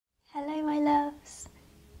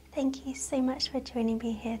Thank you so much for joining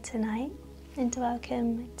me here tonight, and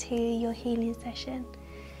welcome to your healing session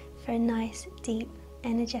for a nice, deep,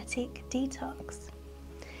 energetic detox.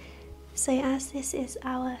 So as this is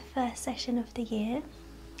our first session of the year,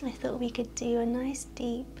 I thought we could do a nice,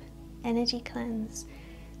 deep energy cleanse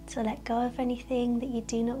to let go of anything that you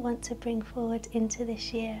do not want to bring forward into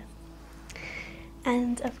this year.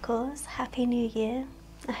 And of course, Happy New Year.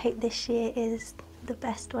 I hope this year is the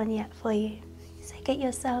best one yet for you. So get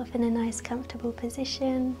yourself in a nice comfortable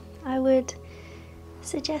position. I would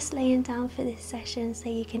suggest laying down for this session so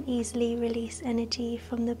you can easily release energy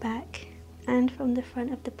from the back and from the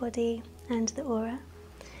front of the body and the aura.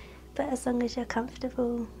 But as long as you're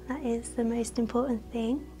comfortable, that is the most important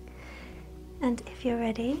thing. And if you're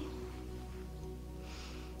ready,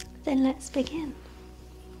 then let's begin.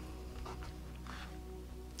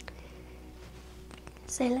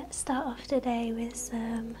 So let's start off today with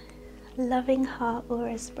some Loving Heart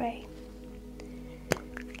Aura Spray.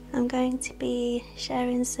 I'm going to be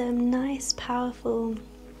sharing some nice, powerful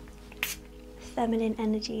feminine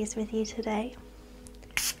energies with you today.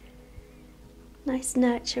 Nice,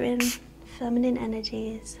 nurturing, feminine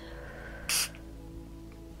energies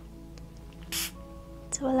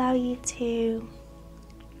to allow you to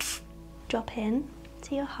drop in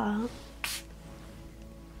to your heart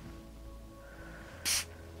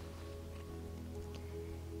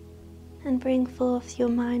and bring forth your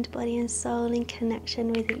mind, body and soul in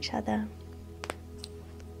connection with each other,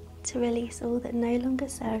 to release all that no longer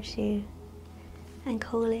serves you and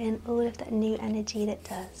call in all of that new energy that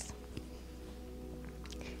does.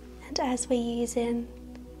 And as we're using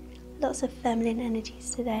lots of feminine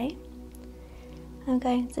energies today, I'm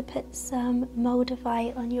going to put some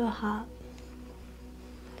moldavite on your heart.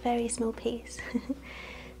 A very small piece,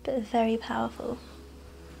 but very powerful.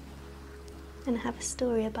 And I have a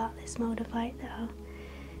story about this moldavite that I'll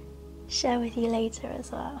share with you later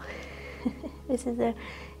as well. This is a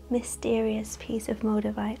mysterious piece of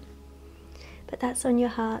moldavite. But that's on your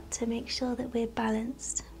heart to make sure that we're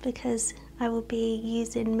balanced, because I will be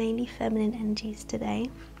using mainly feminine energies today.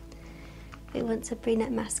 We want to bring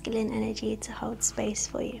that masculine energy to hold space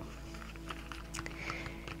for you.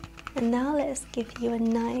 And now let's give you a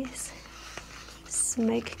nice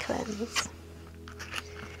smoke cleanse.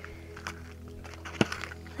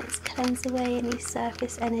 Let's cleanse away any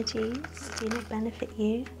surface energies that do not benefit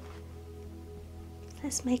you.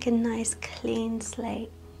 Let's make a nice clean slate,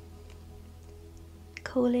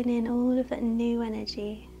 calling in all of that new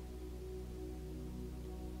energy.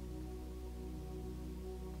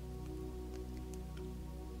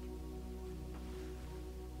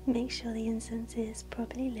 Make sure the incense is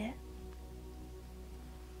properly lit.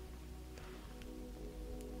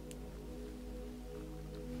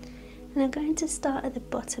 And I'm going to start at the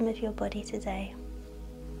bottom of your body today.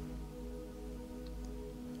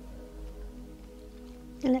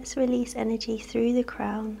 And let's release energy through the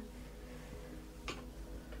crown.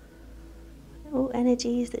 All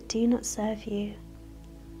energies that do not serve you.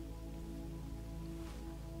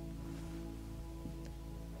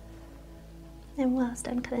 And whilst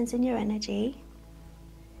I'm cleansing your energy,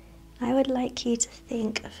 I would like you to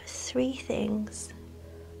think of 3 things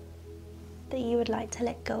that you would like to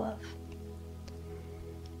let go of.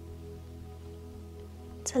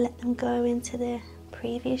 To let them go into the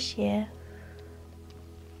previous year,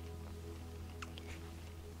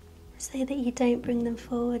 so that you don't bring them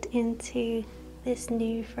forward into this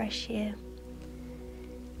new, fresh year.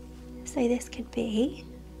 So this could be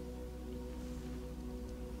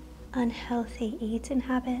unhealthy eating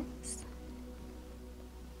habits.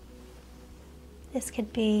 This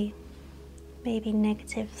could be maybe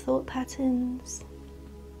negative thought patterns,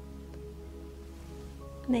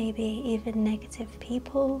 maybe even negative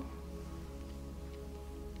people,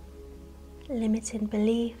 limiting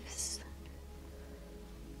beliefs,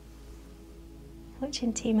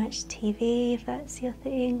 watching too much TV if that's your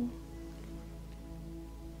thing.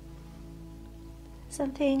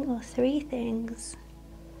 Something or 3 things,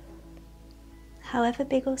 however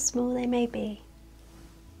big or small they may be.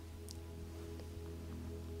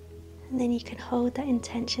 And then you can hold that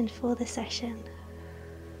intention for the session.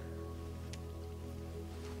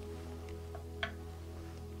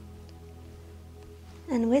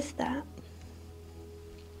 And with that,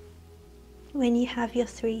 when you have your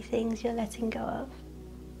 3 things you're letting go of,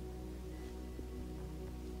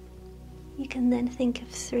 you can then think of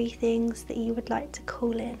 3 things that you would like to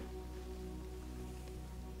call in,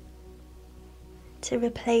 to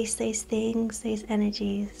replace those things, those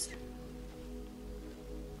energies.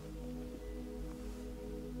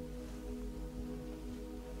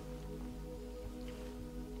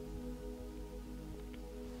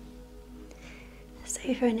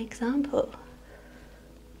 So for an example,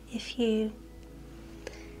 if you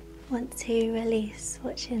want to release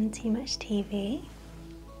watching too much TV,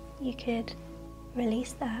 you could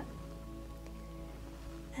release that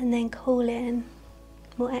and then call in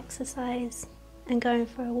more exercise and going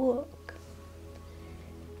for a walk.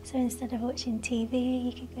 So instead of watching TV,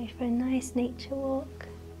 you could go for a nice nature walk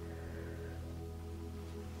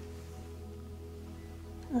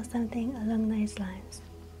or something along those lines.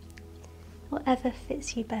 Whatever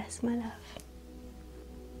fits you best, my love.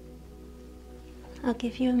 I'll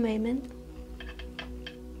give you a moment.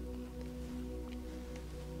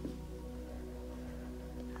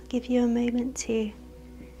 I'll give you a moment to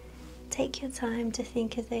take your time to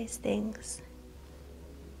think of those things.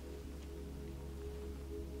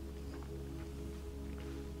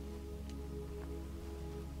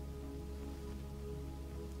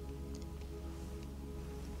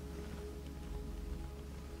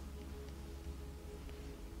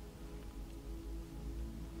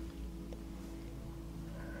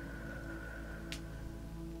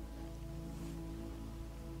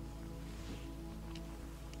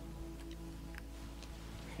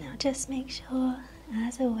 Now just make sure,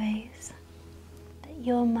 as always, that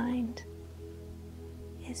your mind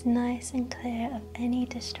is nice and clear of any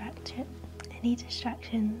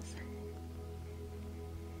distractions,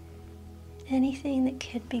 anything that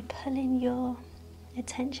could be pulling your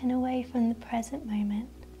attention away from the present moment.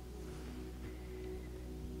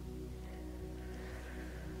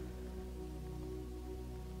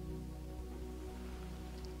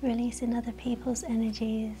 Releasing other people's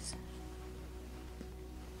energies,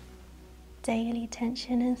 daily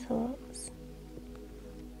tension and thoughts.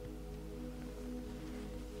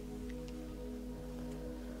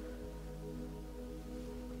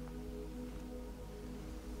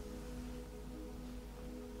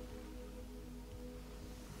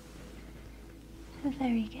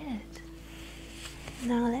 Very good.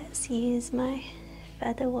 Now let's use my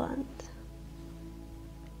feather wand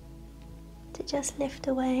to just lift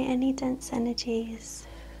away any dense energies.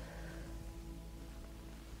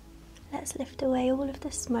 Let's lift away all of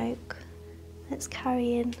the smoke that's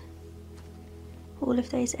carrying all of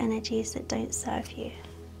those energies that don't serve you.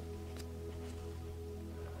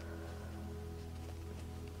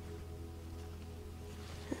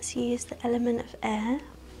 Let's use the element of air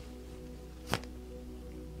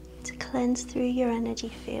to cleanse through your energy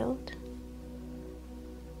field,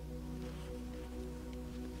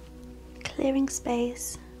 clearing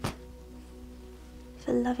space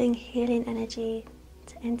for loving, healing energy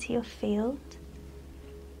to enter your field.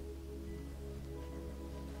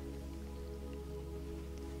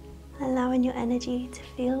 Allowing your energy to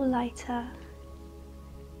feel lighter,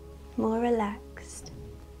 more relaxed,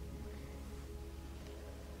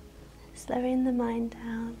 slowing the mind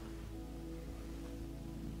down.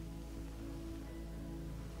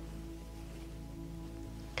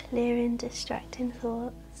 Clearing distracting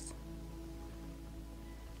thoughts,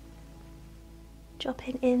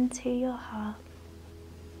 dropping into your heart,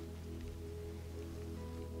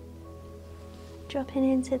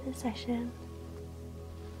 dropping into the session,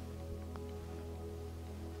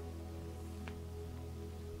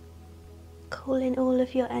 calling all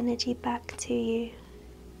of your energy back to you,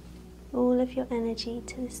 all of your energy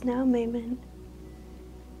to this now moment.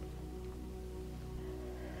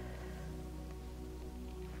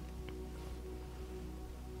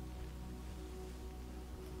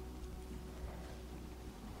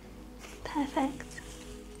 Perfect.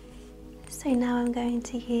 So now I'm going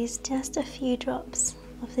to use just a few drops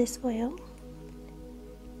of this oil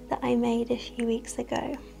that I made a few weeks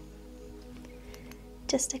ago.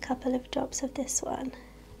 Just a couple of drops of this one.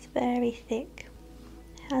 It's very thick.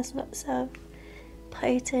 It has lots of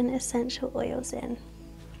potent essential oils in.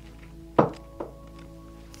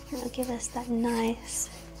 It'll give us that nice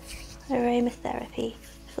aromatherapy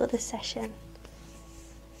for the session.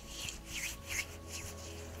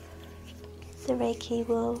 The Reiki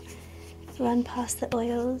will run past the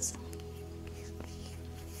oils,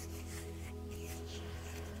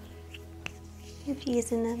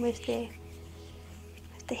 infusing them with the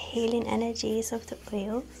healing energies of the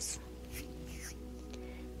oils.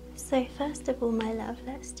 So first of all, my love,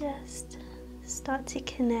 let's just start to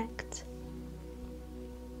connect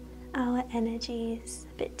our energies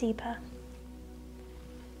a bit deeper,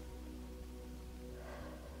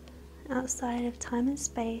 outside of time and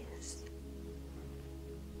space.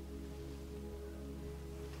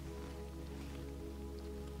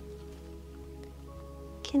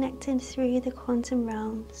 Connecting through the quantum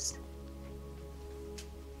realms.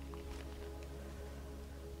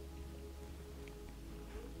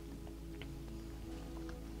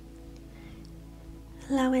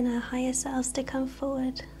 allowing our higher selves to come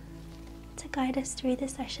forward to guide us through the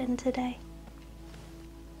session today.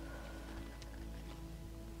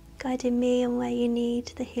 Guiding me on where you need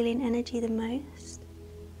the healing energy the most,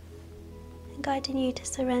 and guiding you to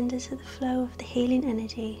surrender to the flow of the healing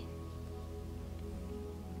energy,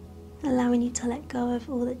 allowing you to let go of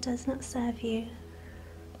all that does not serve you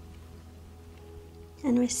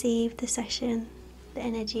and receive the session, the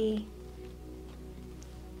energy,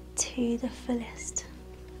 to the fullest.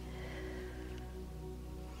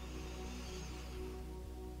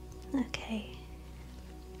 Okay,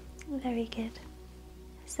 very good.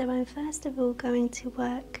 So I'm first of all going to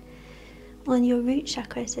work on your root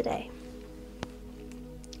chakra today.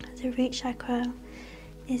 The root chakra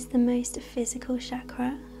is the most physical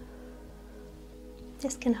chakra.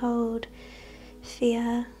 This can hold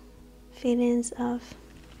fear, feelings of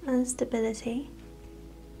instability.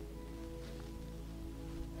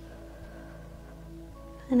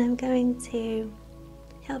 And I'm going to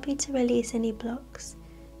help you to release any blocks,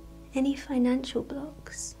 any financial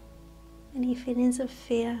blocks, any feelings of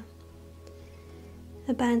fear,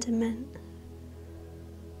 abandonment,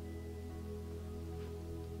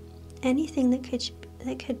 anything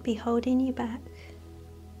that could be holding you back,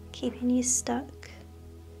 keeping you stuck.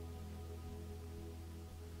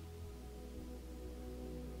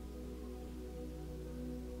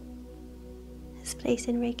 Let's place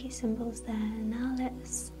in Reiki symbols there. Now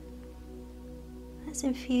let's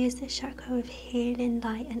infuse the chakra with healing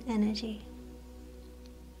light and energy.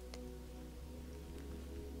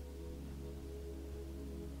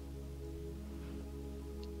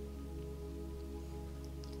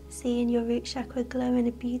 Seeing your root chakra glow in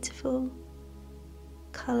a beautiful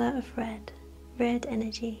colour of red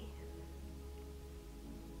energy.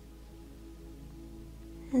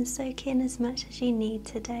 And soak in as much as you need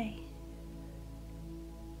today.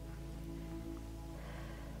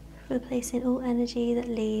 Replacing all energy that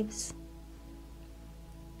leaves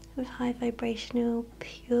with high vibrational,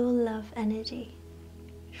 pure love energy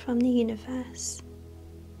from the universe.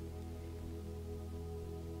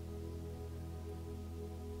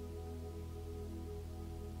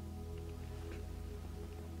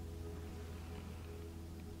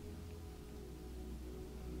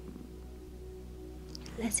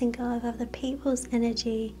 Letting go of other people's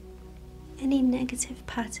energy, any negative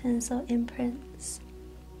patterns or imprints,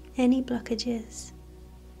 any blockages.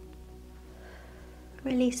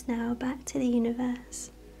 Release now back to the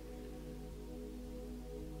universe.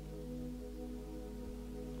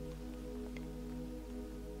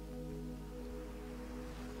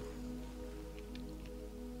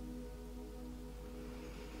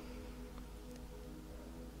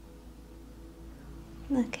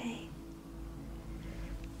 Okay.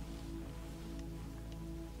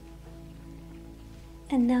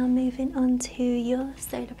 And now moving on to your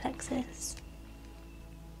solar plexus.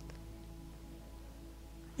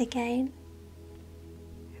 Again,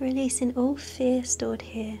 releasing all fear stored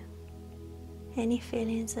here, any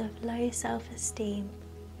feelings of low self-esteem.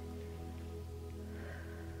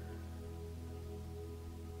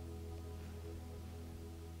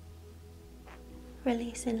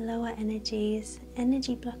 Releasing lower energies,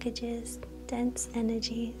 energy blockages, dense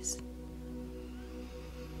energies.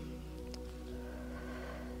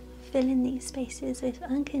 Filling these spaces with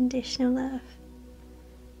unconditional love.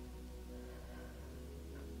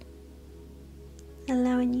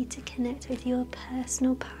 Allowing you to connect with your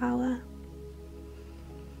personal power.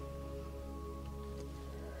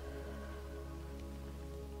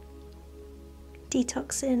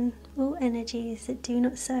 Detoxing all energies that do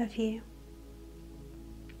not serve you.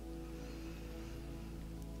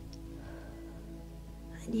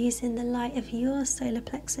 And using the light of your solar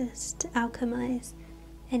plexus to alchemize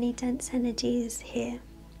any dense energies here.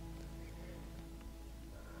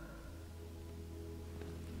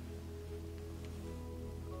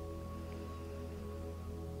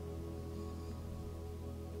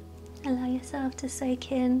 Allow yourself to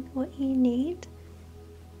soak in what you need.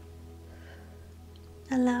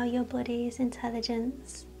 Allow your body's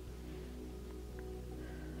intelligence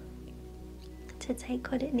to take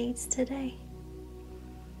what it needs today.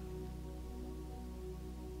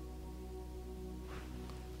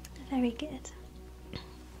 Very good.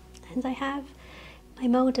 And I have my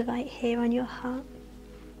Moldavite here on your heart,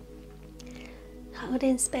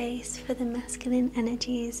 holding space for the masculine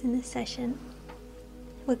energies in this session.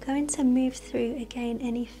 We're going to move through again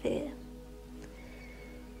any fear.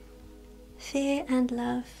 Fear and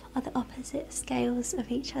love are the opposite scales of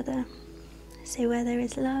each other. So where there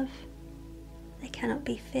is love, there cannot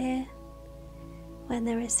be fear. When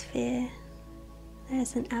there is fear, there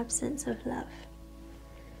is an absence of love.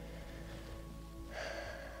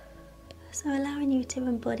 So allowing you to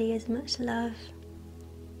embody as much love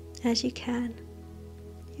as you can,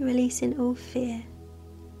 releasing all fear,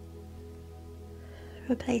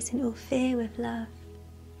 replacing all fear with love.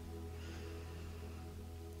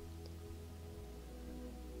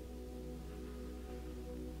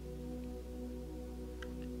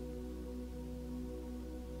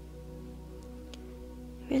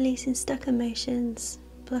 Releasing stuck emotions,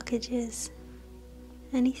 blockages,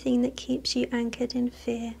 anything that keeps you anchored in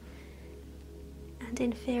fear and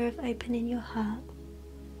in fear of opening your heart.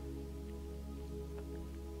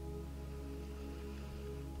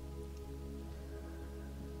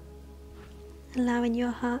 Allowing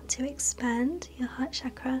your heart to expand, your heart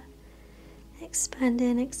chakra,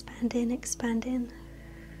 expanding, expanding, expanding,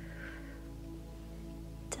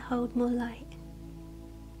 to hold more light,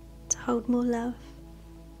 to hold more love,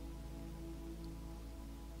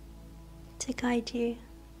 to guide you,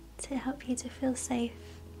 to help you to feel safe.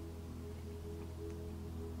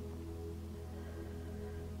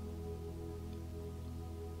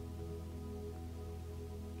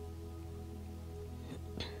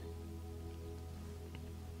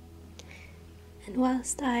 And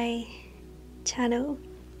whilst I channel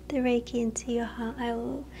the Reiki into your heart, I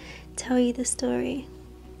will tell you the story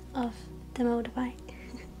of the Moldavite.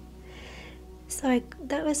 So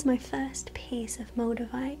that was my first piece of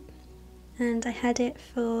Moldavite, and I had it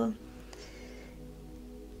for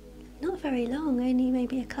not very long, only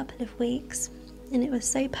maybe a couple of weeks, and it was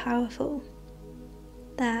so powerful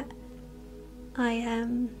that I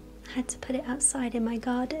had to put it outside in my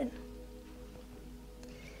garden.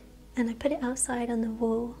 And I put it outside on the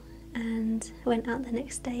wall and went out the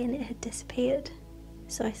next day and it had disappeared.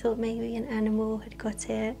 So I thought maybe an animal had got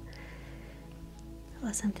it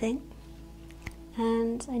or something,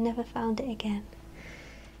 and I never found it again.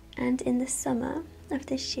 And in the summer of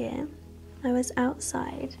this year, I was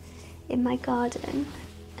outside in my garden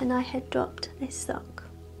and I had dropped this sock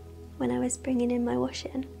when I was bringing in my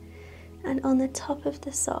washing, and on the top of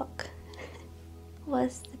the sock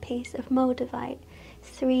was the piece of Moldavite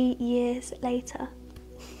 3 years later.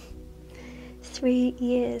 3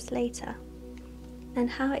 years later. And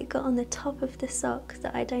how it got on the top of the sock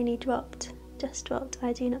that I'd only just dropped,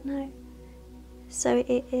 I do not know. So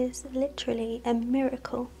it is literally a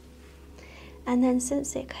miracle. And then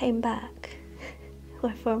since it came back,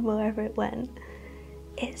 or from wherever it went,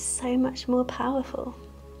 it's so much more powerful.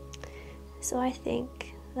 So I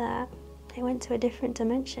think that I went to a different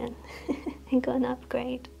dimension and got an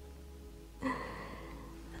upgrade.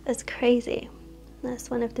 That's crazy. That's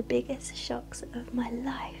one of the biggest shocks of my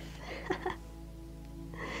life.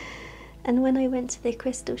 And when I went to the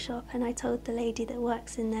crystal shop and I told the lady that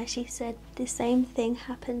works in there, she said the same thing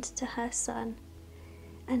happened to her son,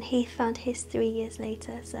 and he found his 3 years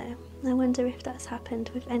later. So I wonder if that's happened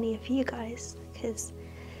with any of you guys, because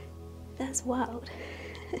that's wild.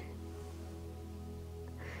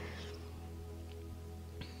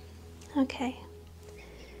 Okay.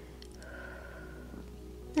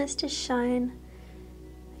 Let's just shine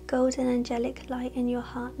golden angelic light in your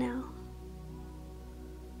heart now.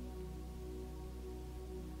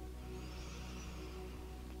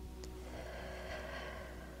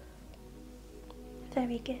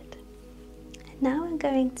 Very good. Now I'm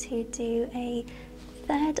going to do a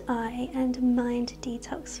third eye and mind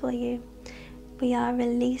detox for you. We are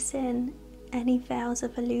releasing any veils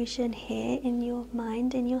of illusion here in your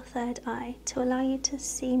mind, in your third eye, to allow you to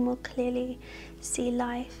see more clearly, see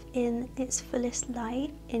life in its fullest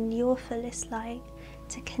light, in your fullest light,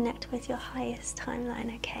 to connect with your highest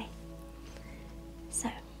timeline, okay? So,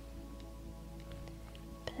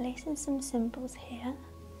 placing some symbols here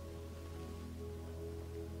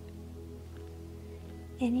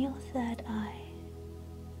in your third eye.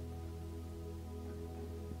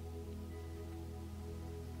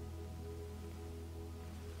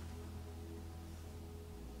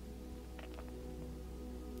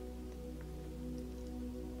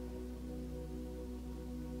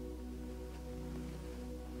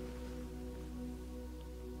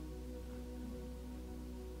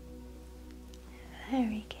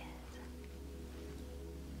 Very good.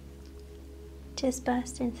 Just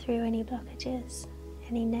bursting through any blockages,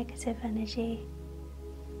 any negative energy,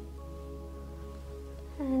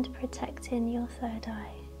 and protecting your third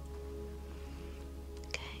eye.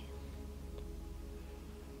 Okay.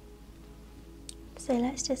 So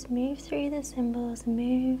let's just move through the symbols,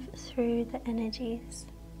 move through the energies,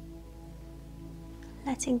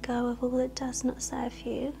 letting go of all that does not serve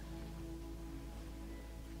you,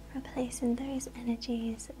 replacing those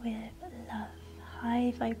energies with love,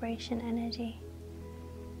 high vibration energy.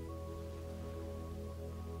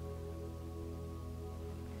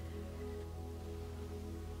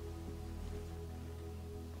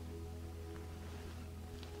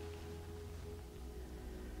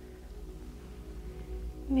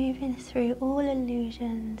 moving through all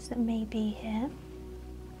illusions that may be here,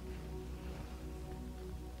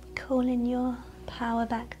 calling your power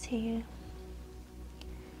back to you,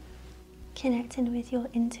 connecting with your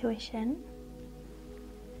intuition.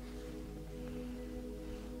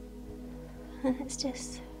 And let's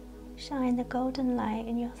just shine the golden light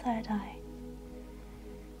in your third eye.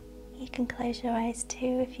 You can close your eyes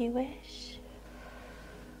too if you wish,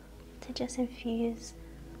 to just infuse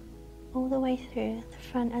all the way through the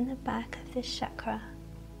front and the back of this chakra.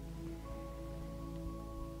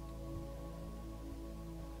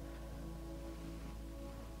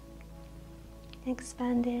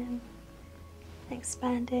 Expanding,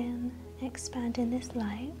 expanding, expanding this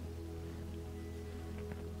light.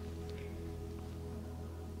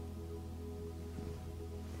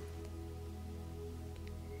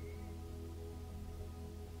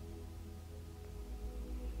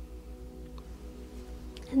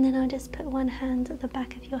 And then I'll just put one hand at the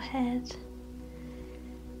back of your head,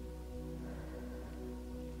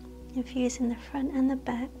 infusing the front and the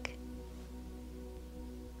back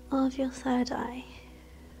of your third eye.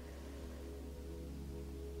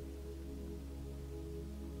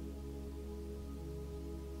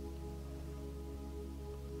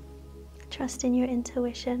 Trust in your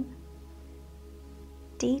intuition,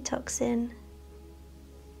 detoxing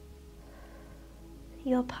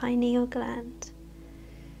your pineal gland.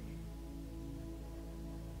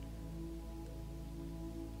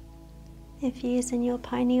 Infusing your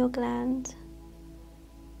pineal gland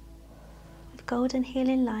with golden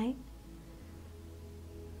healing light.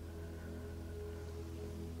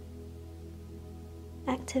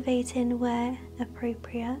 Activating where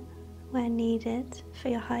appropriate, where needed, for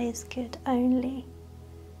your highest good only.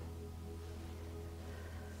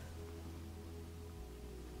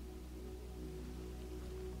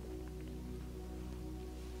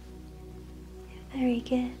 Very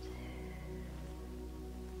good.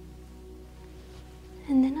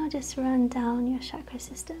 And then I'll just run down your chakra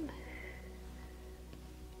system,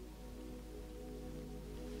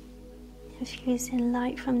 infusing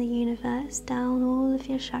light from the universe down all of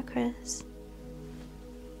your chakras,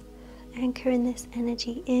 anchoring this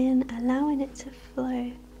energy in, allowing it to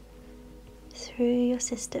flow through your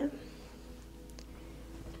system,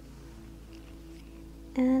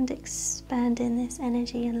 and expanding this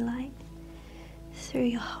energy and light through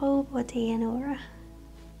your whole body and aura,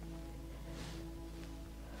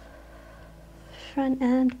 front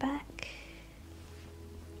and back.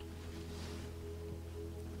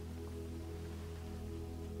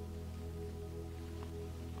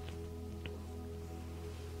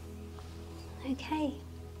 Okay,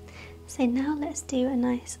 so now let's do a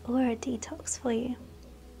nice aura detox for you.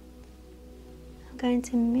 I'm going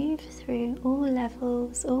to move through all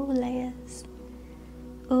levels, all layers,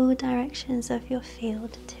 all directions of your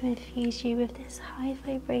field to infuse you with this high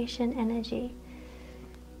vibration energy,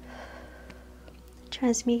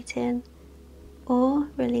 transmuting or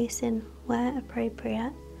releasing where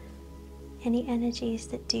appropriate any energies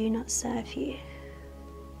that do not serve you,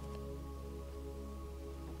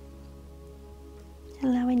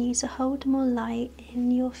 allowing you to hold more light in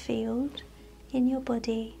your field, in your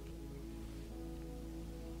body,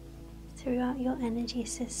 throughout your energy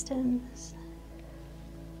systems,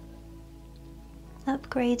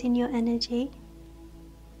 upgrading your energy,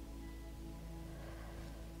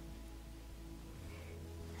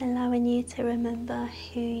 allowing you to remember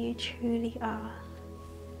who you truly are.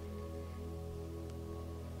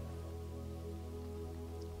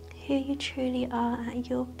 Who you truly are at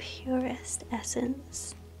your purest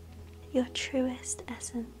essence, your truest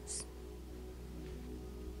essence.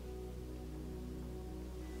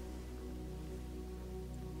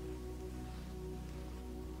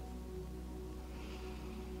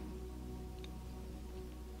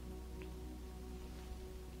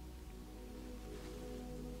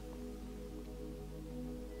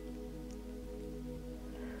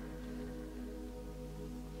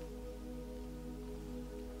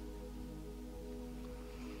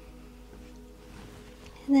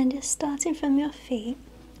 And then just starting from your feet,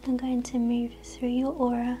 I'm going to move through your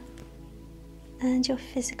aura and your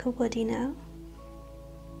physical body now,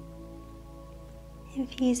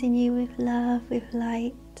 infusing you with love, with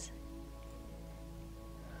light.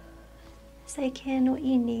 Take in what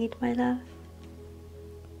you need, my love.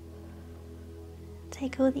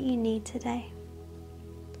 Take all that you need today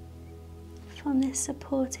from this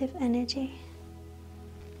supportive energy.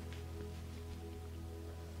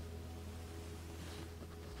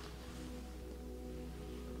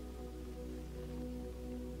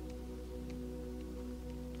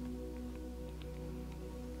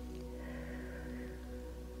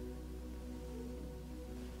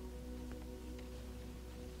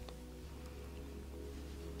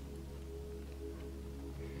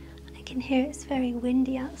 can hear it's very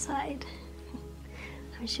windy outside.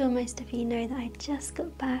 I'm sure most of you know that I just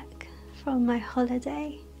got back from my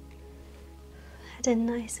holiday. Had a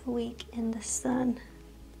nice week in the sun.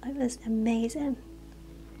 It was amazing.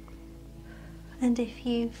 And if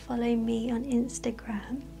you follow me on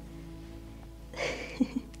Instagram,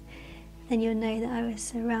 then you'll know that I was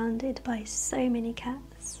surrounded by so many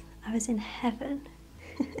cats. I was in heaven.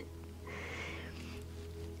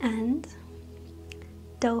 And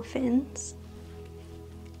dolphins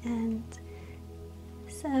and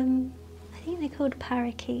some, I think they're called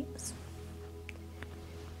parakeets,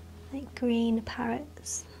 like green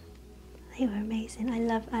parrots. They were amazing. I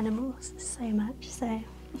love animals so much, so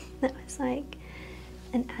that was like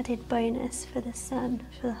an added bonus for the sun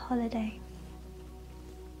for the holiday.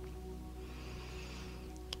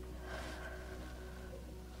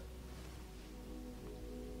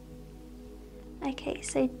 Okay,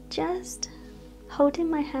 so just holding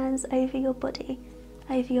my hands over your body,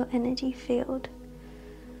 over your energy field,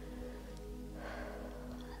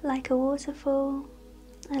 like a waterfall,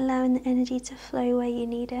 allowing the energy to flow where you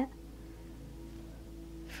need it,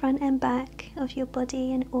 front and back of your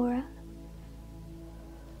body and aura,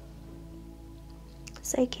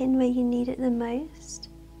 soak in where you need it the most.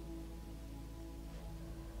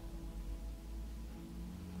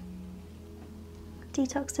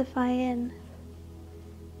 Detoxifying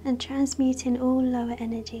and transmuting all lower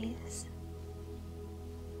energies.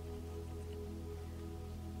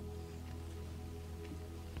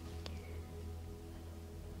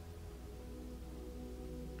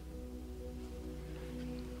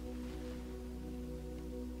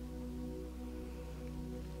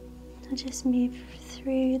 I'll just move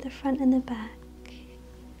through the front and the back.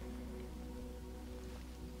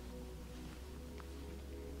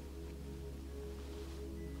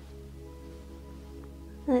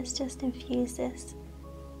 Let's just infuse this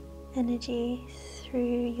energy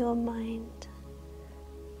through your mind.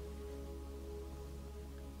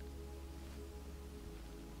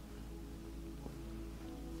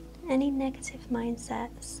 Any negative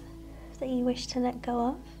mindsets that you wish to let go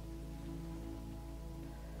of,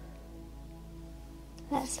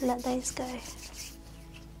 let's let those go.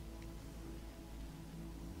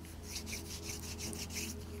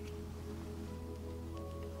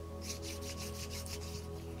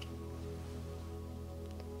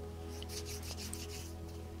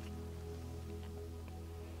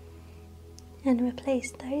 And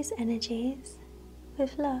replace those energies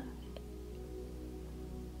with love.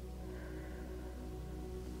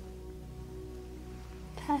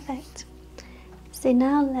 Perfect. So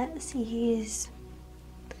now let's use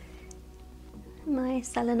my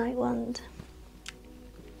selenite wand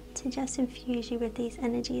to just infuse you with these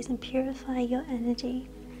energies and purify your energy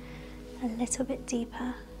a little bit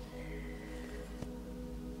deeper.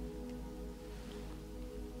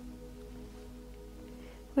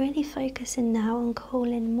 Really focusing now on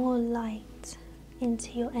calling more light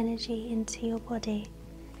into your energy, into your body.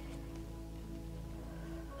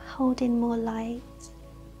 Holding more light,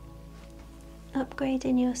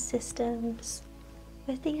 upgrading your systems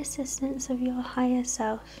with the assistance of your higher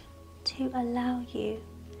self to allow you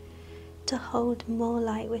to hold more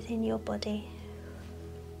light within your body.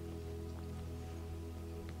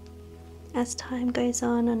 As time goes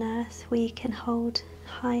on Earth, we can hold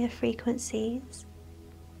higher frequencies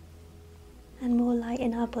and more light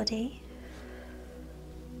in our body.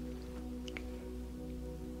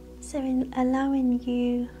 So in allowing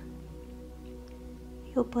you,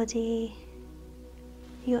 your body,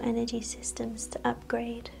 your energy systems to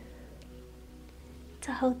upgrade,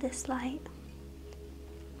 to hold this light.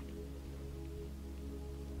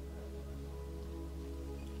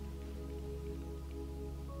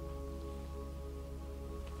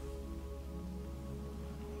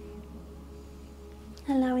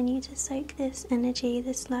 Allowing you to soak this energy,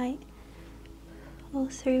 this light, all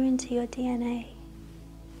through into your DNA.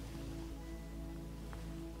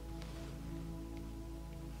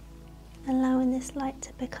 Allowing this light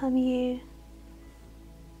to become you,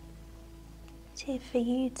 for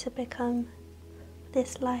you to become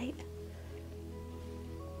this light,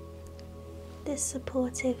 this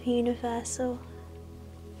supportive, universal,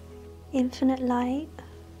 infinite light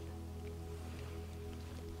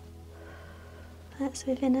that's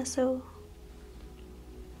within us all.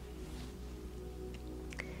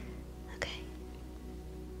 Okay.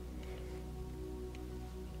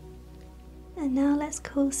 And now let's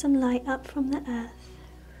call some light up from the earth,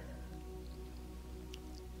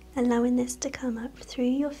 allowing this to come up through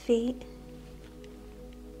your feet,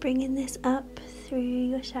 bringing this up through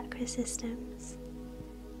your chakra systems,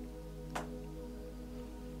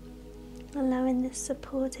 allowing this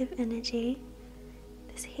supportive energy,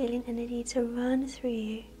 this healing energy to run through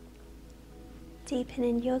you,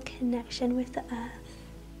 deepening your connection with the earth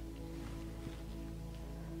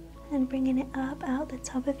and bringing it up out the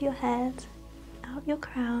top of your head, out your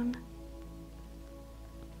crown,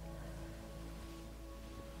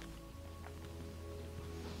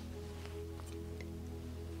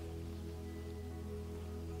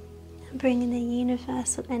 and bringing the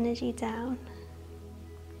universal energy down.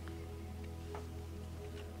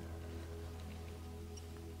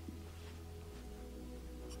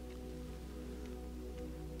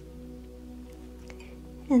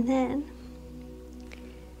 And then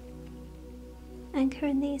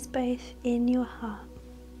anchoring these both in your heart.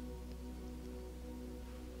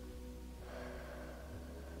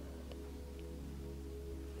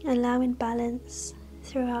 Allowing balance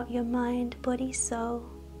throughout your mind, body, soul,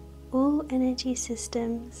 all energy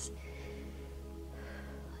systems,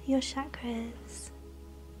 your chakras.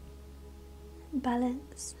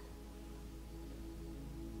 Balance,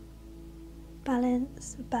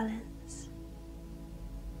 balance, balance.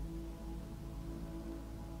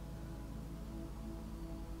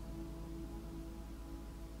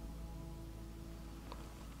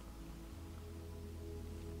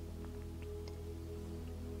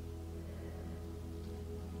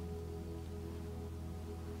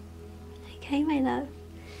 Okay, my love,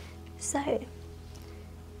 so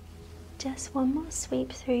just one more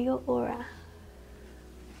sweep through your aura,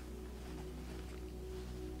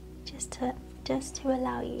 just to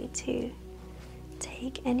allow you to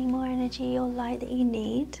take any more energy or light that you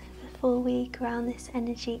need before we ground this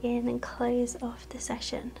energy in and close off the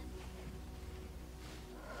session.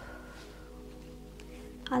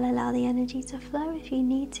 I'll allow the energy to flow. If you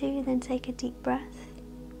need to, then take a deep breath.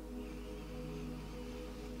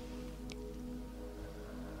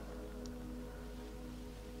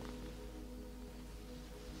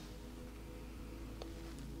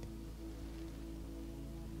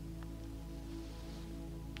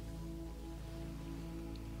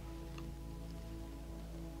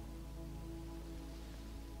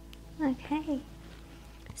 Okay,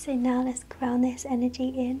 so now let's ground this energy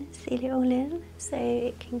in, seal it all in, so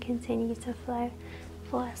it can continue to flow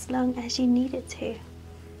for as long as you need it to.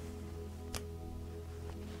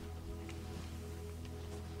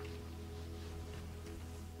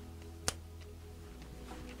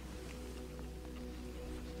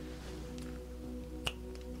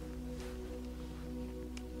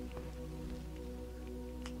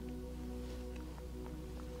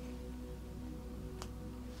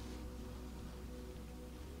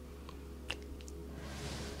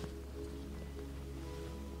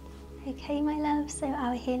 Okay, my love, so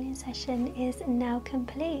our healing session is now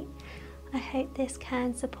complete. I hope this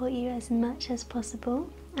can support you as much as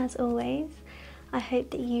possible. As always, I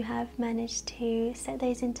hope that you have managed to set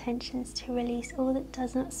those intentions to release all that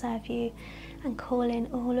does not serve you and call in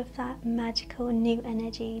all of that magical new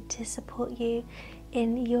energy to support you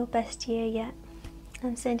in your best year yet.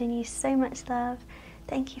 I'm sending you so much love.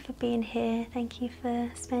 Thank you for being here. Thank you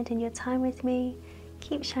for spending your time with me.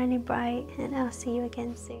 Keep shining bright, and I'll see you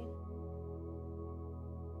again soon.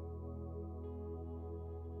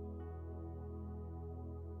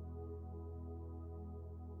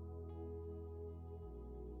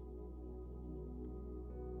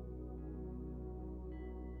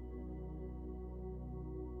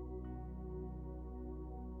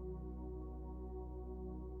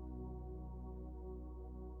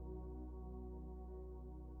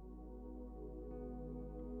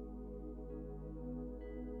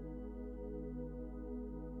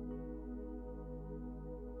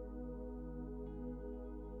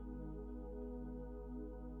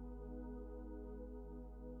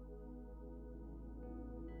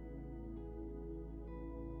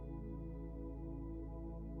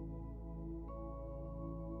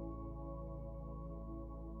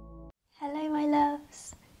 Hello, my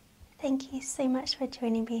loves. Thank you so much for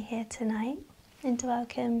joining me here tonight, and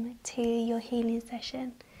welcome to your healing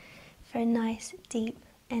session for a nice, deep,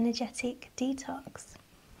 energetic detox.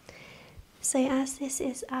 So as this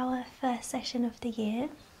is our first session of the year,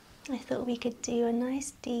 I thought we could do a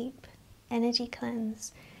nice, deep energy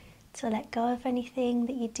cleanse to let go of anything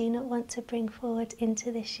that you do not want to bring forward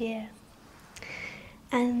into this year.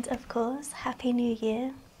 And of course, Happy New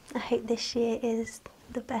Year. I hope this year is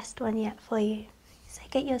the best one yet for you. So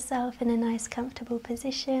get yourself in a nice comfortable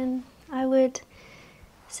position. I would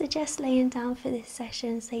suggest laying down for this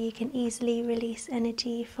session so you can easily release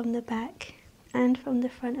energy from the back and from the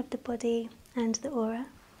front of the body and the aura.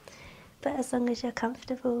 But as long as you're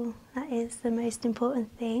comfortable, that is the most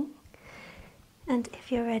important thing. And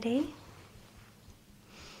if you're ready,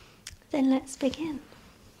 Then let's begin.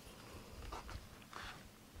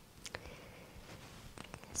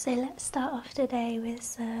 So let's start off today with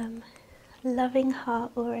some loving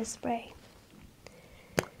heart aura spray.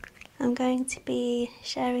 I'm going to be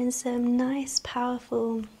sharing some nice,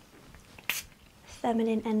 powerful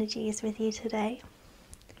feminine energies with you today.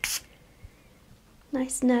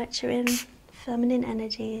 Nice, nurturing, feminine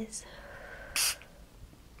energies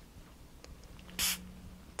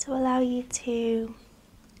to allow you to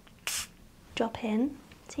drop in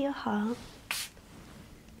to your heart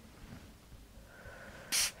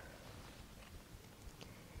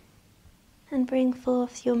and bring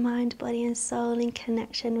forth your mind, body and soul in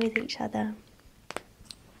connection with each other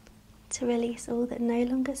to release all that no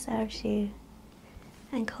longer serves you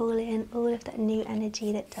and call in all of that new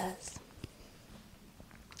energy that does.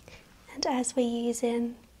 And as we're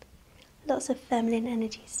using lots of feminine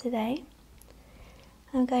energies today,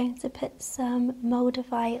 I'm going to put some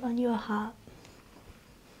moldavite on your heart.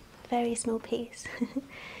 Very small piece,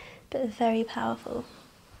 but very powerful.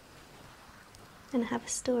 And I have a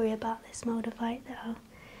story about this moldavite that I'll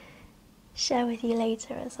share with you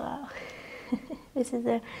later as well. This is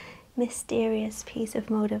a mysterious piece of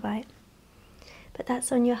moldavite. But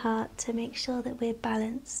that's on your heart to make sure that we're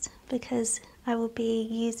balanced, because I will be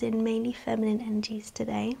using mainly feminine energies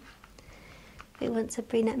today. We want to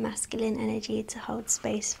bring that masculine energy to hold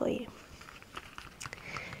space for you.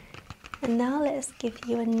 And now let's give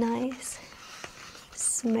you a nice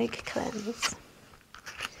smoke cleanse.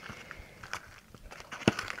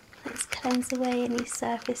 Let's cleanse away any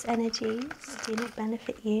surface energies that do not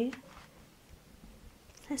benefit you.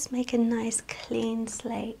 Let's make a nice clean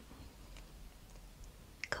slate,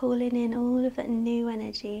 calling in all of that new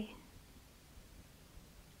energy.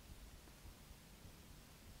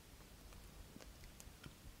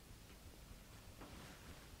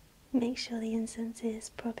 Make sure the incense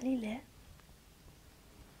is properly lit.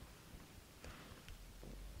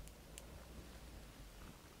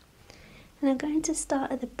 And I'm going to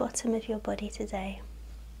start at the bottom of your body today.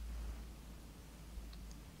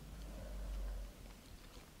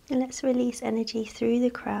 And let's release energy through the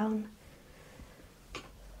crown.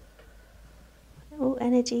 All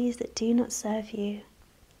energies that do not serve you.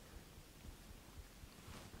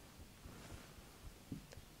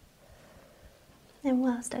 And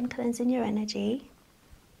whilst I'm cleansing your energy,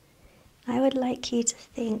 I would like you to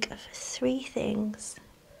think of 3 things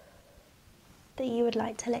that you would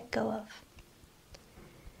like to let go of.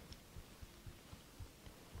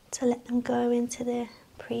 To let them go into the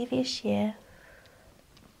previous year,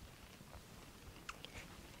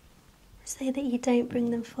 so that you don't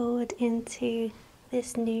bring them forward into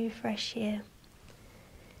this new, fresh year.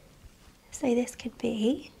 So this could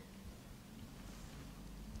be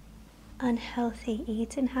unhealthy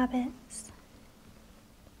eating habits.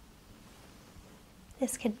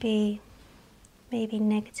 This could be maybe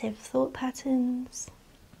negative thought patterns,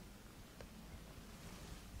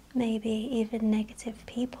 maybe even negative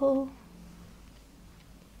people,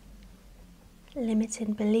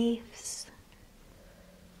 limiting beliefs,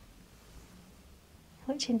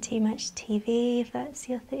 watching too much TV if that's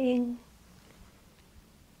your thing.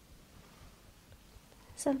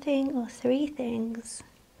 Something or 3 things,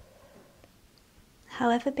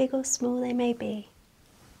 however big or small they may be.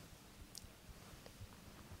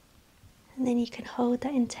 And then you can hold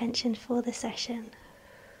that intention for the session.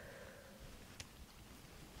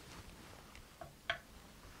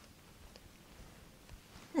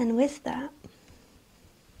 And with that,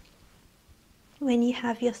 when you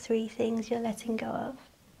have your 3 things you're letting go of,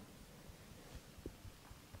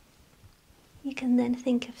 you can then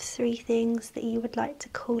think of 3 things that you would like to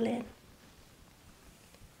call in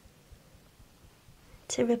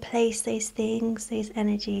to replace those things, those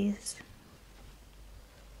energies.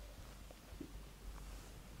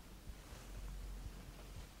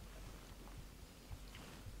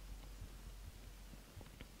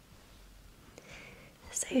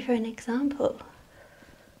 So for an example,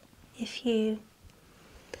 if you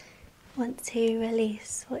want to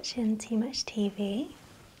release watching too much TV,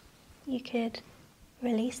 you could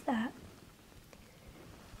release that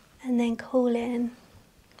and then call in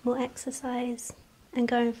more exercise and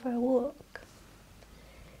going for a walk.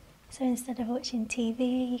 So instead of watching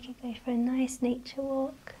TV, you could go for a nice nature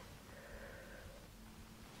walk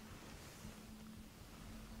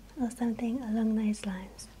or something along those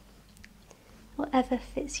lines. Whatever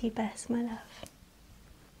fits you best, my love.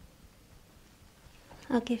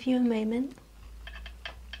 I'll give you a moment.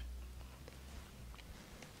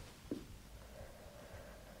 I'll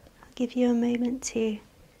give you a moment to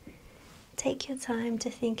take your time to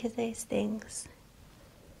think of those things.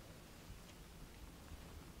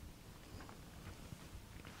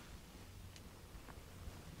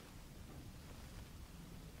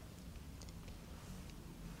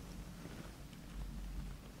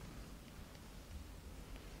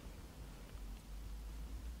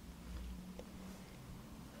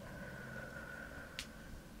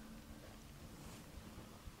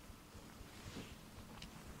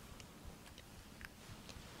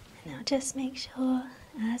 Now just make sure,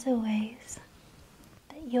 as always,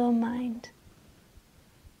 that your mind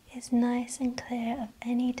is nice and clear of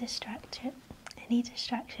any distractions,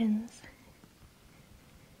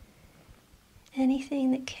 anything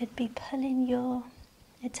that could be pulling your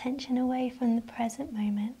attention away from the present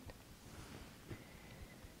moment.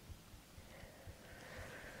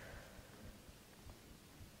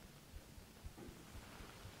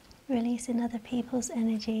 Releasing other people's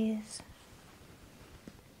energies,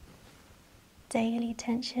 daily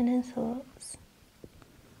tension and thoughts.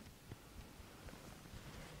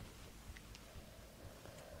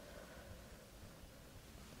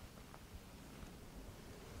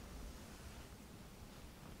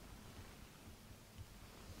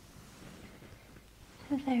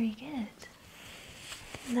 Very good.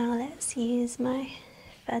 Now let's use my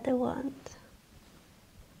feather wand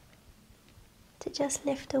to just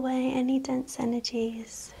lift away any dense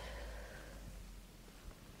energies.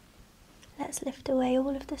 Let's lift away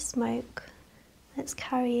all of the smoke that's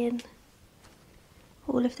carrying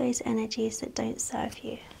all of those energies that don't serve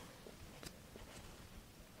you.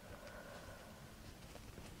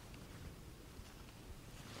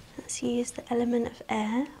 Let's use the element of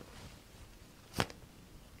air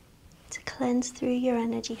to cleanse through your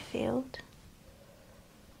energy field,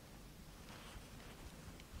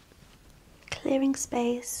 clearing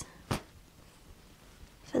space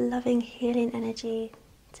for loving, healing energy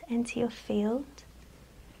to enter your field.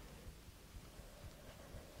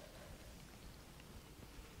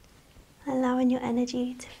 Allowing your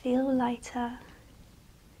energy to feel lighter,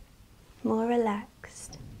 more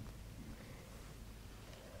relaxed,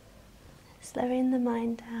 slowing the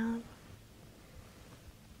mind down.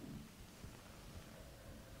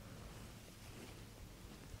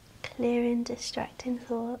 Clearing distracting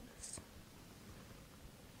thoughts,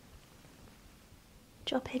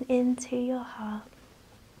 dropping into your heart,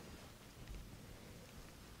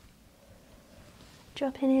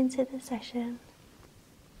 dropping into the session,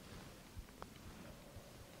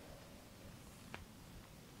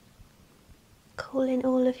 calling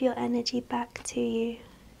all of your energy back to you,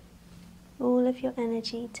 all of your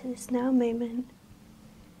energy to this now moment.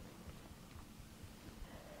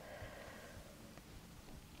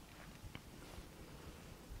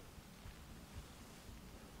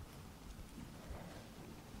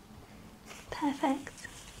 Perfect.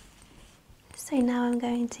 So now I'm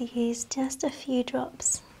going to use just a few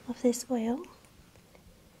drops of this oil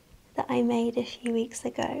that I made a few weeks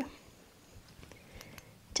ago.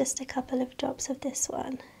 Just a couple of drops of this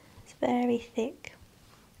one. It's very thick.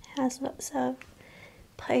 It has lots of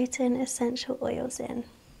potent essential oils in.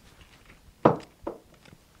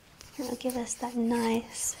 It'll give us that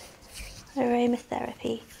nice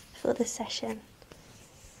aromatherapy for the session.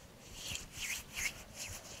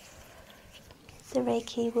 The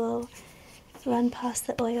Reiki will run past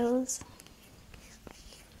the oils,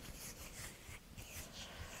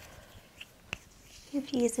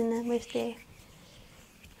 infusing them with the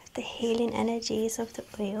healing energies of the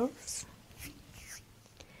oils.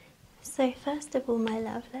 So first of all, my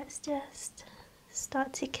love, let's just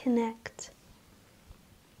start to connect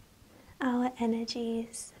our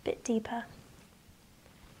energies a bit deeper,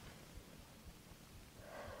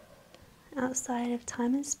 outside of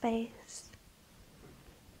time and space.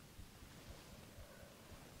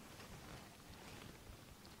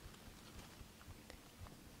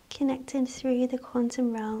 Connecting through the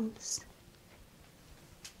quantum realms.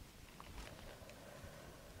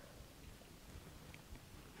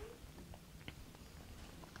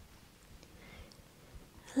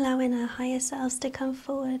 Allowing our higher selves to come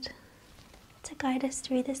forward to guide us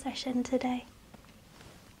through the session today.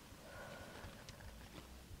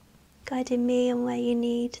 Guiding me on where you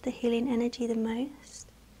need the healing energy the most,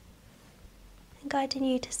 and guiding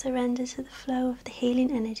you to surrender to the flow of the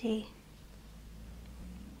healing energy.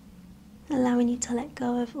 Allowing you to let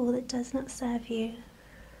go of all that does not serve you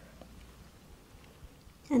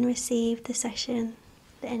and receive the session,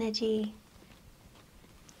 the energy,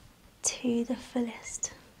 to the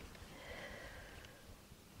fullest.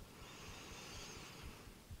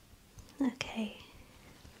 Okay,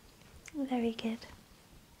 very good.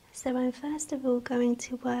 So I'm first of all going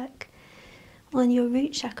to work on your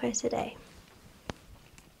root chakra today.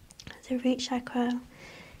 The root chakra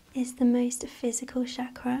is the most physical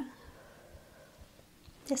chakra.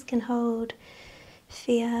 This can hold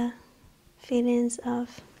fear, feelings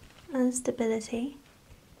of instability.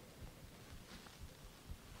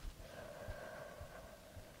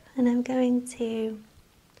 And I'm going to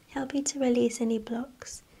help you to release any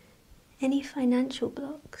blocks, any financial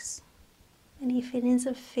blocks, any feelings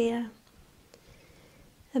of fear,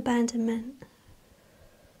 abandonment,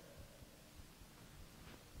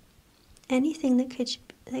 anything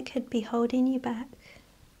that could be holding you back,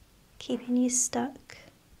 keeping you stuck.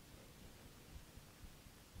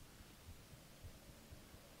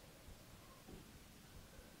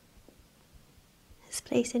 Let's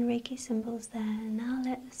place in Reiki symbols there. And now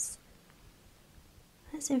let's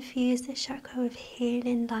infuse the chakra with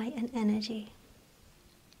healing light and energy.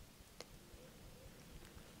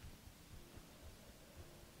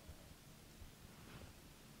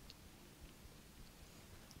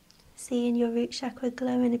 Seeing your root chakra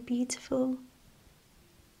glow in a beautiful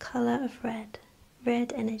colour of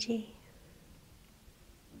red energy.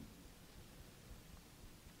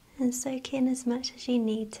 And soak in as much as you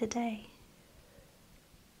need today.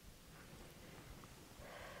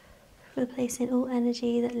 Replacing all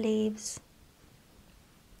energy that leaves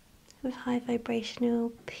with high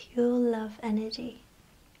vibrational, pure love energy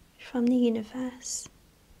from the universe.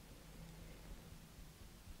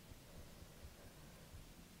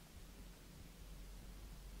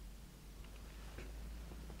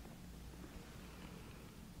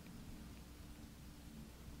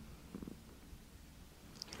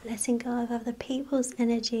 Letting go of other people's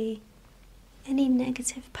energy, any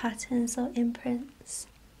negative patterns or imprints,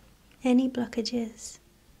 any blockages.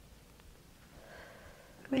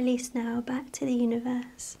 Release now back to the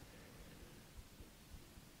universe.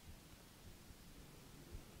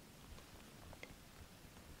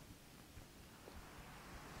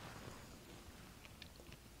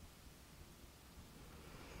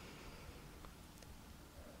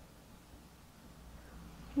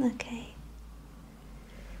 Okay.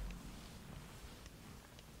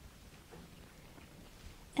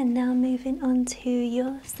 And now moving on to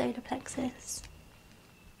your solar plexus.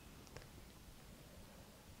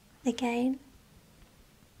 Again,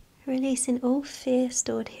 releasing all fear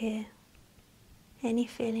stored here, any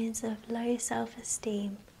feelings of low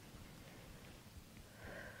self-esteem.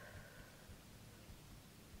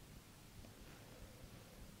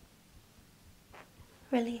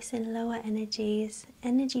 Releasing lower energies,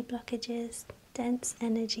 energy blockages, dense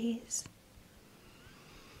energies.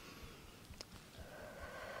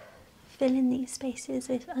 Filling these spaces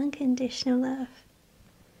with unconditional love.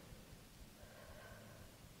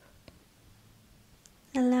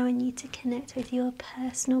 Allowing you to connect with your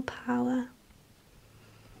personal power.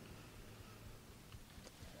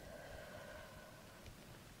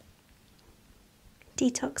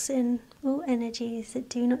 Detoxing all energies that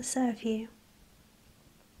do not serve you.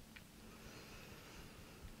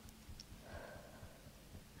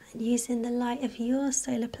 And using the light of your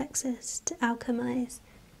solar plexus to alchemize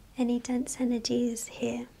any dense energies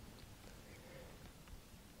here.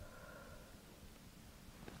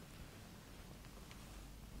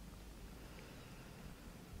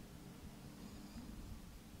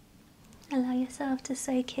 Allow yourself to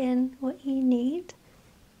soak in what you need.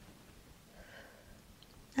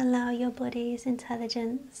 Allow your body's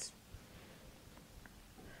intelligence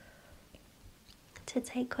to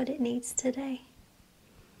take what it needs today.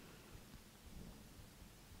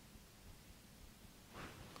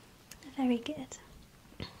 Very good.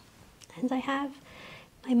 And I have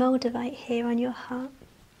my Moldavite here on your heart,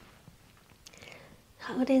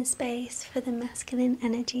 holding space for the masculine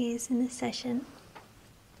energies in this session.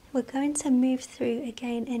 We're going to move through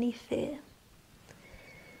again any fear.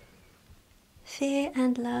 Fear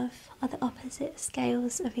and love are the opposite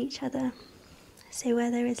scales of each other. So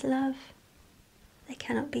where there is love, there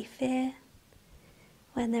cannot be fear.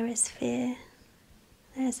 When there is fear,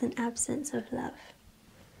 there is an absence of love.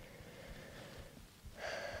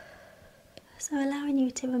 So allowing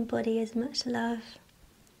you to embody as much love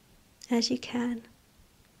as you can.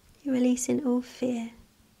 You're releasing all fear.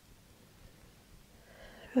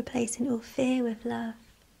 Replacing all fear with love.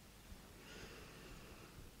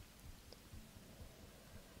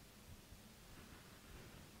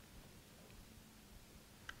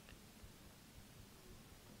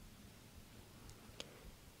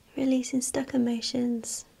 Releasing stuck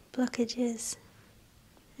emotions, blockages,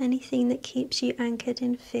 anything that keeps you anchored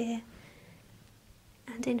in fear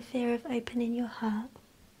and in fear of opening your heart.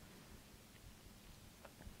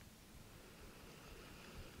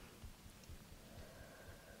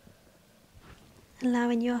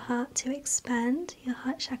 Allowing your heart to expand, your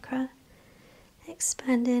heart chakra,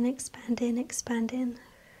 expanding, expanding, expanding,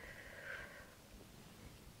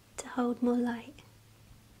 to hold more light,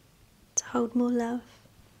 to hold more love,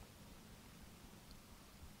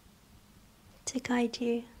 to guide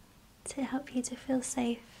you, to help you to feel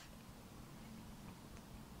safe.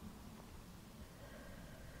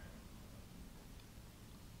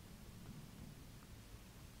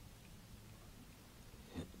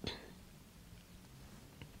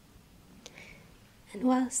 And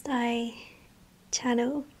whilst I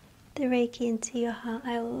channel the Reiki into your heart,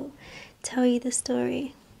 I will tell you the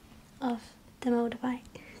story of the Moldavite.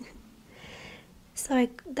 So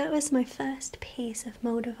that was my first piece of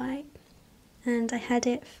Moldavite, and I had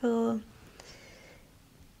it for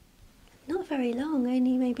not very long,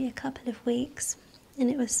 only maybe a couple of weeks, and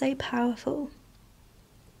it was so powerful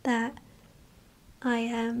that I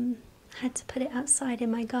had to put it outside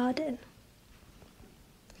in my garden.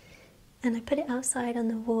 And I put it outside on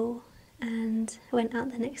the wall and went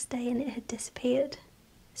out the next day and it had disappeared.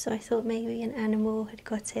 So I thought maybe an animal had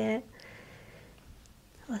got it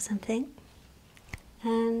or something,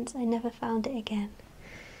 and I never found it again.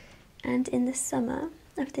 And in the summer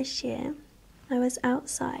of this year, I was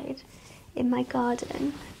outside in my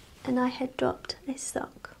garden and I had dropped a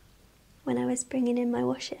sock when I was bringing in my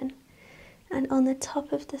washing, and on the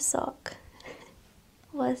top of the sock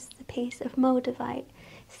was the piece of Moldavite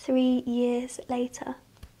 3 years later.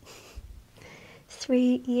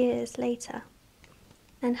 3 years later.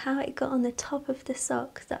 And how it got on the top of the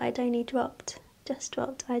sock that I'd only just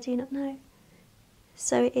dropped, I do not know.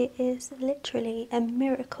 So it is literally a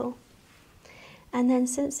miracle. And then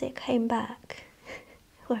since it came back,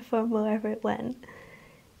 or from wherever it went,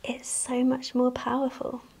 it's so much more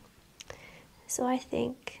powerful. So I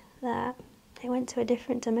think that it went to a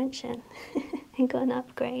different dimension and got an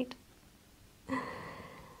upgrade.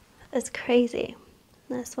 That's crazy.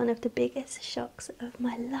 That's one of the biggest shocks of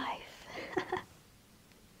my life.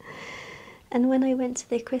 And when I went to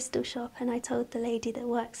the crystal shop and I told the lady that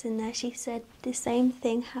works in there, she said the same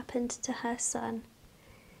thing happened to her son,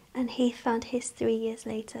 and he found his 3 years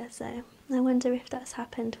later. So I wonder if that's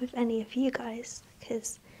happened with any of you guys,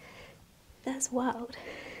 because that's wild.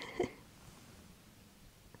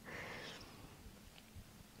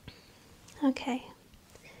 Okay,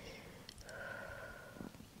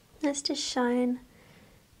 let's just shine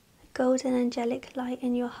a golden angelic light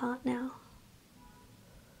in your heart now.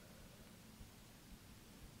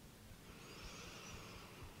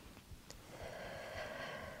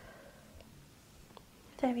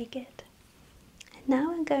 Very good.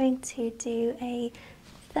 Now I'm going to do a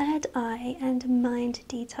third eye and mind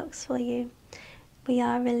detox for you. We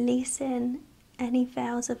are releasing any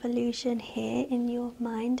veils of illusion here in your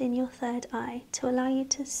mind, in your third eye, to allow you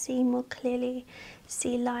to see more clearly,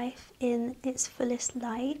 see life in its fullest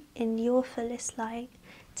light, in your fullest light,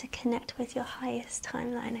 to connect with your highest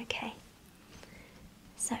timeline, okay?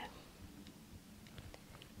 So,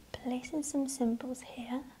 placing some symbols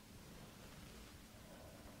here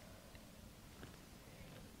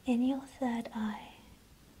in your third eye.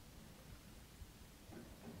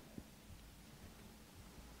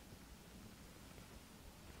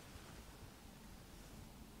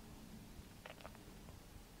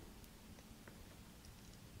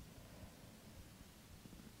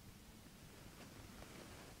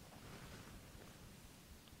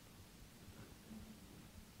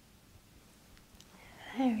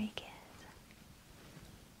 Very good.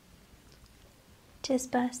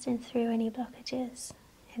 Just bursting through any blockages,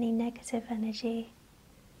 any negative energy,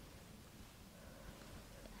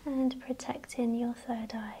 and protecting your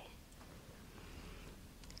third eye.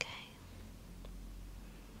 Okay.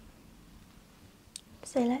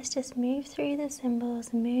 So let's just move through the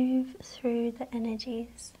symbols, move through the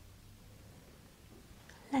energies,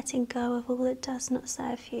 letting go of all that does not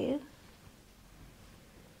serve you,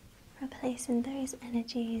 replacing those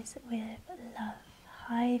energies with love,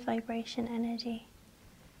 high vibration energy.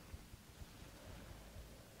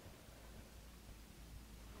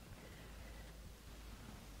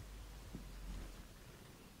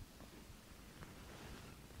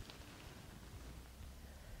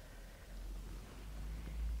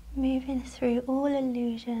 Moving through all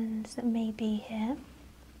illusions that may be here,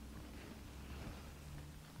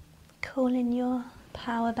 calling your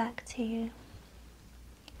power back to you,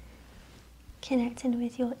 connecting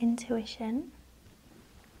with your intuition,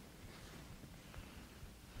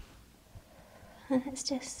 and let's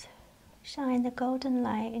just shine the golden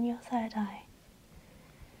light in your third eye.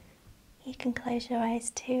 You can close your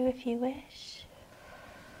eyes too if you wish,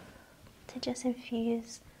 to just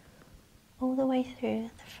infuse all the way through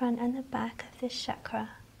the front and the back of this chakra.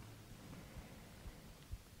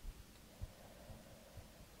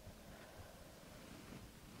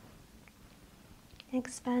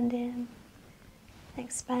 Expanding,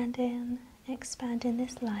 expanding, expanding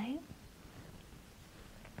this light.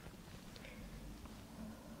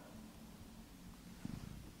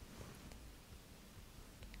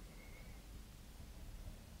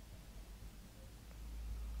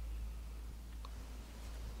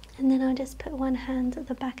 And then I'll just put one hand at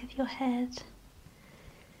the back of your head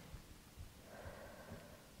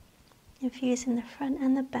infusing the front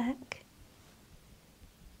and the back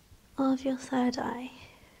of your third eye.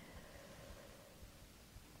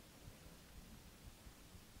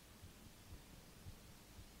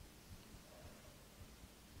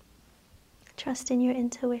 Trust in your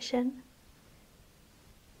intuition,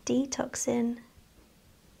 detoxing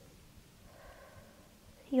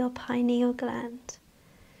your pineal gland.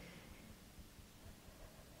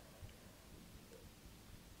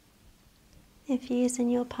 Infusing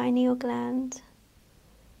your pineal gland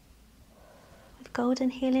with golden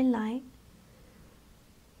healing light.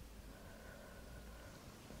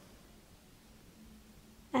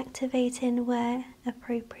 Activating where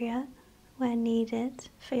appropriate, where needed,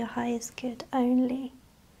 for your highest good only.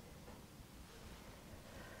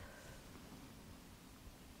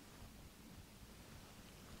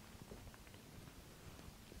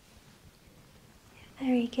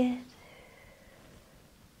 Very good.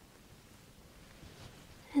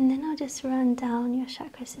 And then I'll just run down your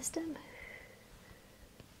chakra system.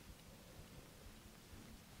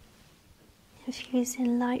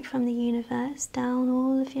 Infusing light from the universe down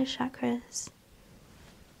all of your chakras.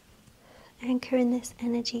 Anchoring this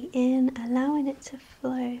energy in, allowing it to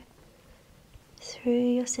flow through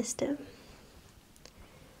your system.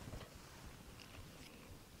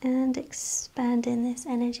 And expanding this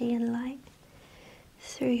energy and light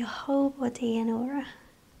through your whole body and aura.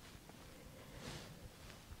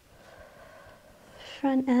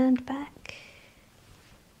 Front and back.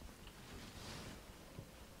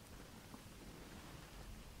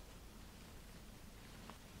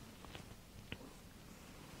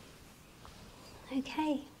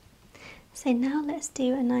 Okay, so now let's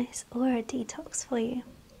do a nice aura detox for you.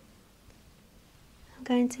 I'm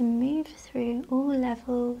going to move through all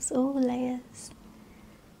levels, all layers,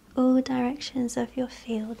 all directions of your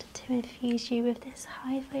field to infuse you with this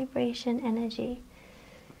high vibration energy,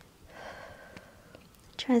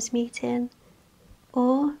 transmuting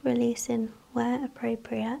or releasing where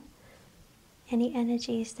appropriate any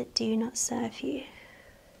energies that do not serve you.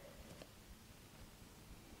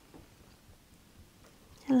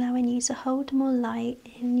 Allowing you to hold more light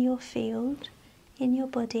in your field, in your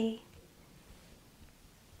body,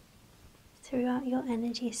 throughout your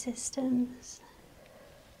energy systems.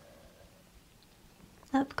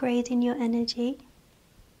 Upgrading your energy.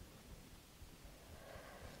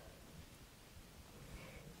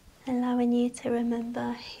 Allowing you to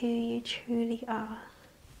remember who you truly are.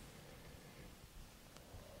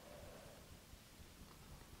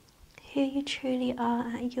 Who you truly are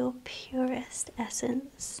at your purest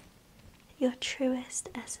essence, your truest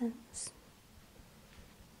essence.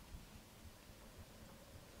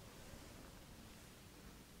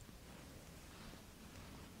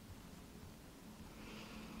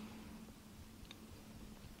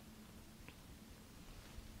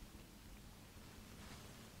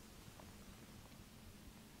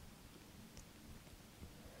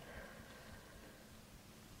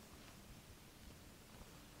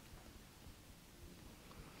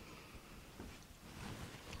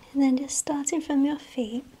 And then just starting from your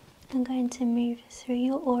feet, I'm going to move through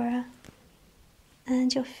your aura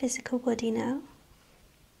and your physical body now.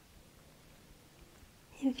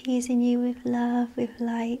 Infusing you with love, with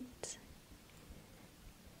light.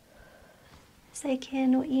 Take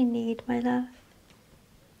in what you need, my love.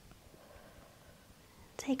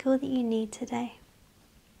 Take all that you need today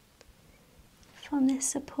from this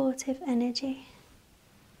supportive energy.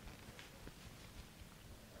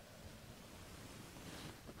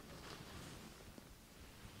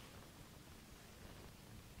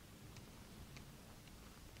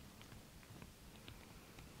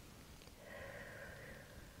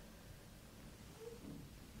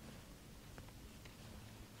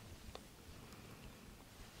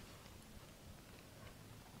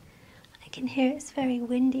 I can hear it's very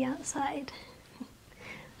windy outside.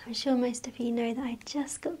 I'm sure most of you know that I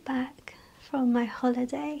just got back from my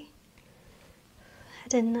holiday.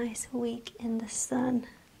 Had a nice week in the sun.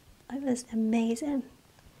 It was amazing.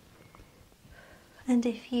 And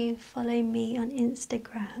if you follow me on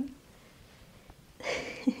Instagram,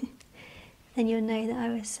 then you'll know that I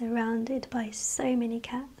was surrounded by so many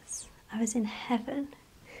cats. I was in heaven.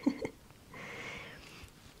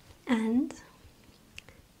 And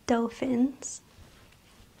dolphins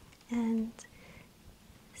and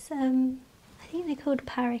some, I think they're called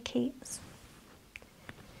parakeets,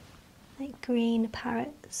 like green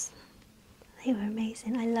parrots. They were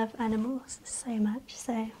amazing. I love animals so much,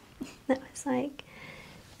 so that was like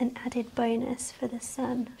an added bonus for the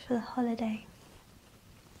sun, for the holiday.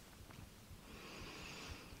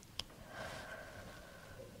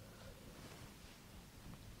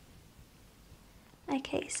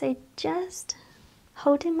 Okay, so just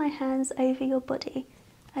holding my hands over your body,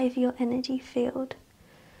 over your energy field,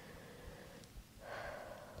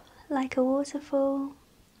 like a waterfall,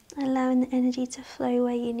 allowing the energy to flow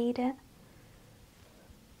where you need it,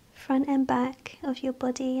 front and back of your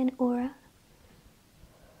body and aura.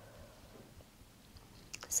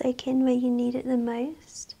 Soak in where you need it the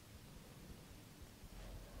most.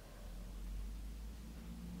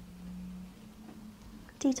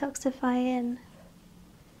 Detoxifying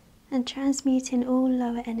and transmuting all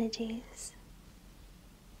lower energies.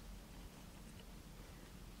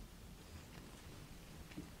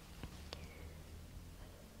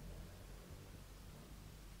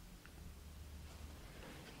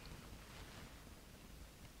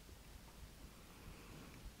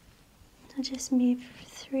 I'll just move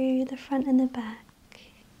through the front and the back.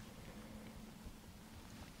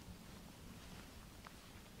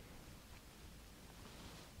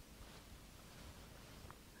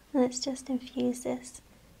 Let's just infuse this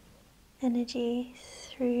energy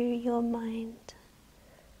through your mind.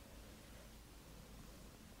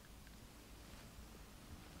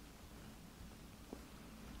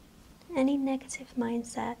 Any negative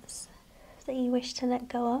mindsets that you wish to let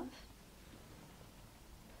go of,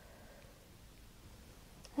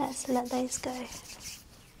 let's let those go.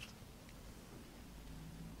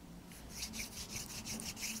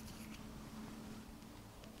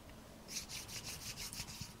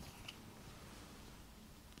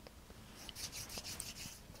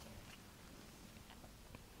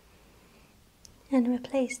 And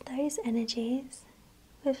replace those energies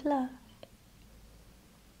with love.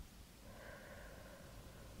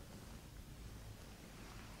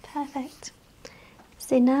 Perfect.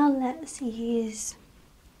 So now let's use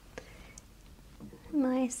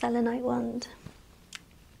my selenite wand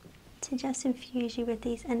to just infuse you with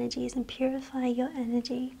these energies and purify your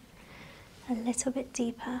energy a little bit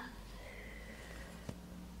deeper.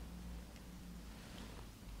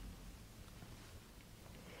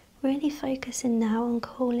 Really focusing now on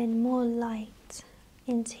calling more light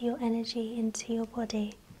into your energy, into your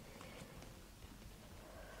body.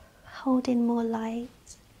 Holding more light,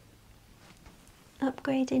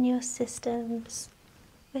 upgrading your systems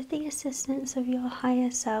with the assistance of your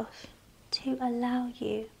higher self to allow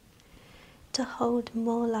you to hold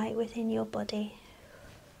more light within your body.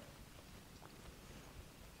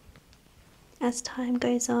 As time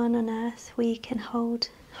goes on Earth, we can hold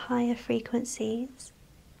higher frequencies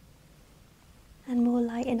and more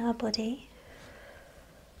light in our body.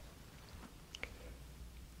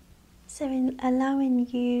 So in allowing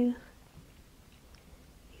you,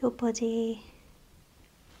 your body,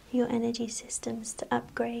 your energy systems to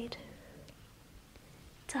upgrade,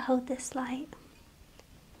 to hold this light.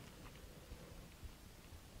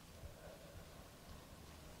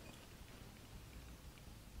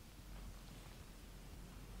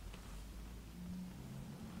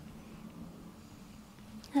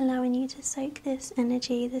 Allowing you to soak this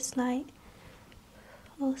energy, this light,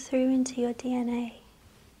 all through into your DNA.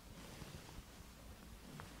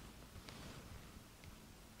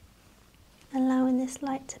 Allowing this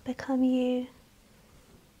light to become you,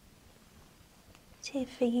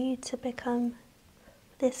 for you to become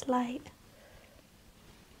this light,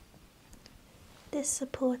 this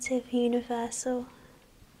supportive, universal,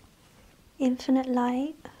 infinite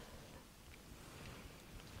light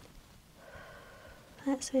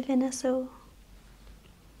that's within us all.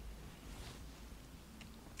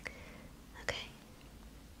 Okay.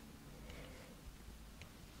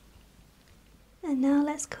 And now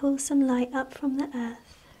let's call some light up from the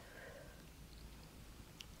earth,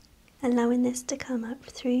 allowing this to come up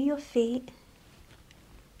through your feet,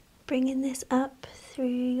 bringing this up through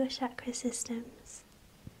your chakra systems,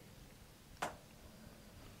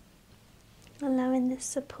 allowing this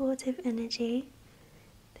supportive energy,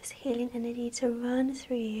 this healing energy to run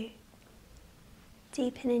through you,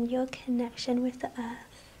 deepening your connection with the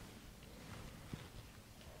earth,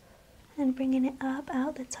 and bringing it up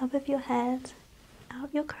out the top of your head, out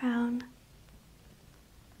your crown,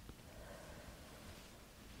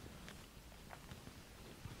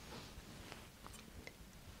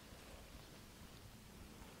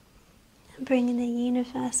 and bringing the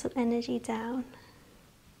universal energy down.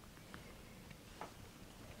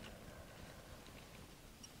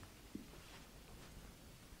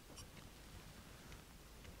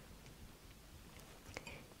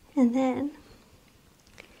 And then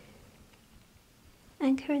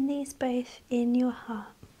anchoring these both in your heart.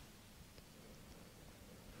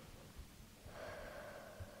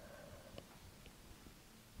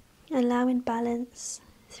 Allowing balance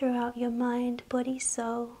throughout your mind, body,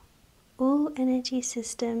 soul, all energy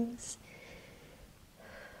systems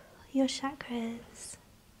your chakras.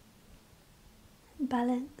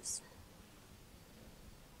 Balance,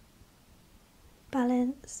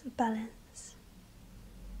 balance, balance.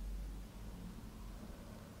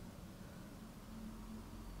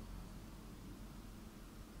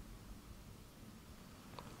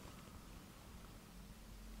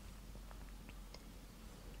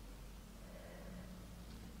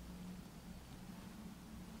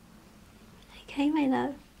 Okay, my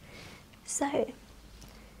love. So,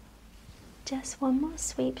 just one more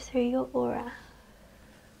sweep through your aura.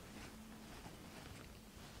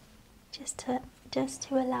 Just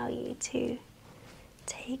to allow you to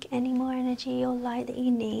take any more energy or light that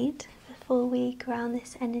you need before we ground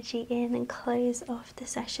this energy in and close off the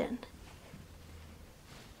session.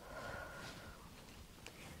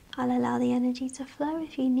 I'll allow the energy to flow.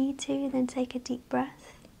 If you need to, then take a deep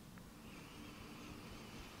breath.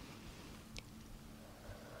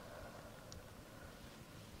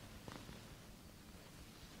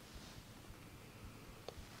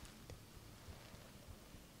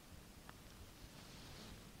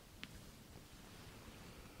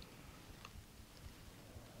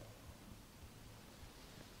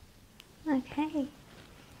 Okay,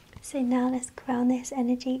 so now let's ground this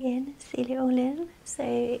energy in, seal it all in so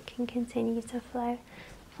it can continue to flow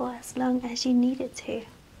for as long as you need it to.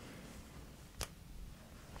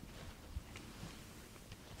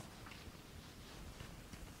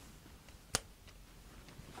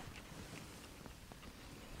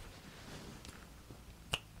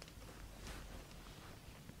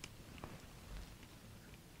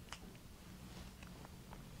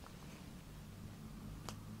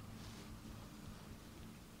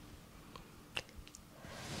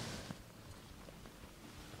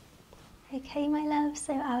 Okay, my love,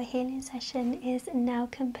 so our healing session is now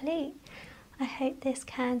complete. I hope this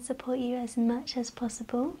can support you as much as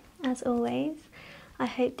possible. As always, I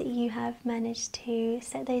hope that you have managed to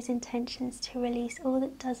set those intentions to release all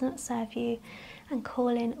that does not serve you and call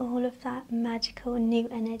in all of that magical new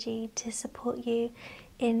energy to support you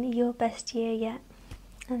in your best year yet.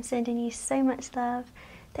 I'm sending you so much love.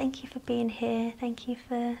 Thank you for being here. Thank you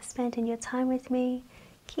for spending your time with me.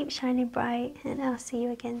 Keep shining bright, and I'll see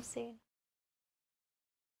you again soon.